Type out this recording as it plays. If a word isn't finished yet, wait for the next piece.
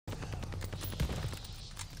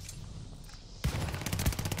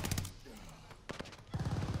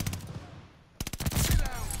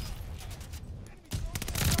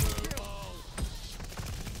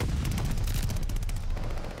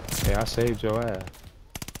Hey, I saved your ass.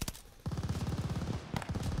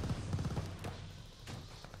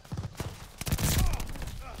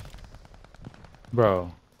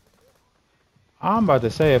 Bro, I'm about to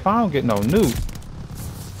say, if I don't get no nuke.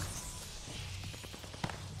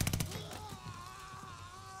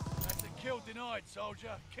 That's a kill denied,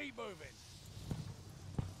 soldier. Keep moving.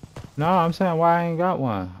 No, I'm saying why I ain't got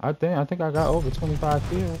one. I think I got over 25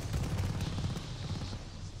 kills.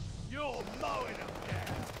 You're mowing them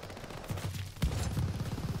down.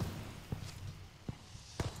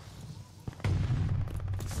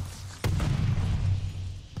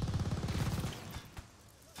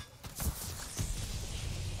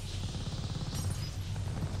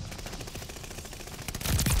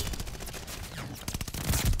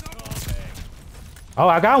 Oh,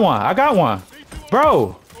 I got one. I got one.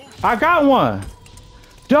 Bro, I got one.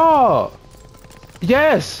 Dog.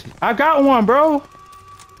 Yes, I got one, bro.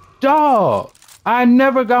 Dog. I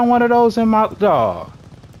never got one of those in my dog.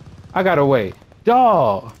 I gotta wait.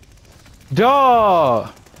 Dog.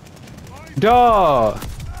 Dog. Dog.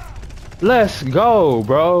 Let's go,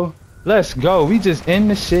 bro. Let's go. We just in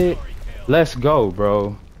the shit. Let's go,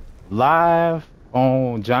 bro. Live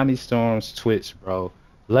on Johnny Storm's Twitch, bro.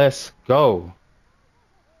 Let's go.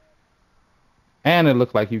 And it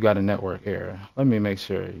looked like you got a network error. Let me make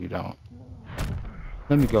sure you don't.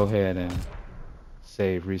 Let me go ahead and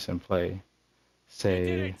save recent play. You did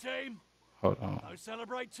Save. it, team. Hold on. Don't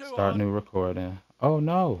celebrate too Start hard. new recording. Oh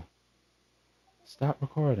no. Stop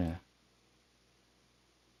recording.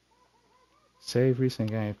 Save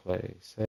recent gameplay. Save.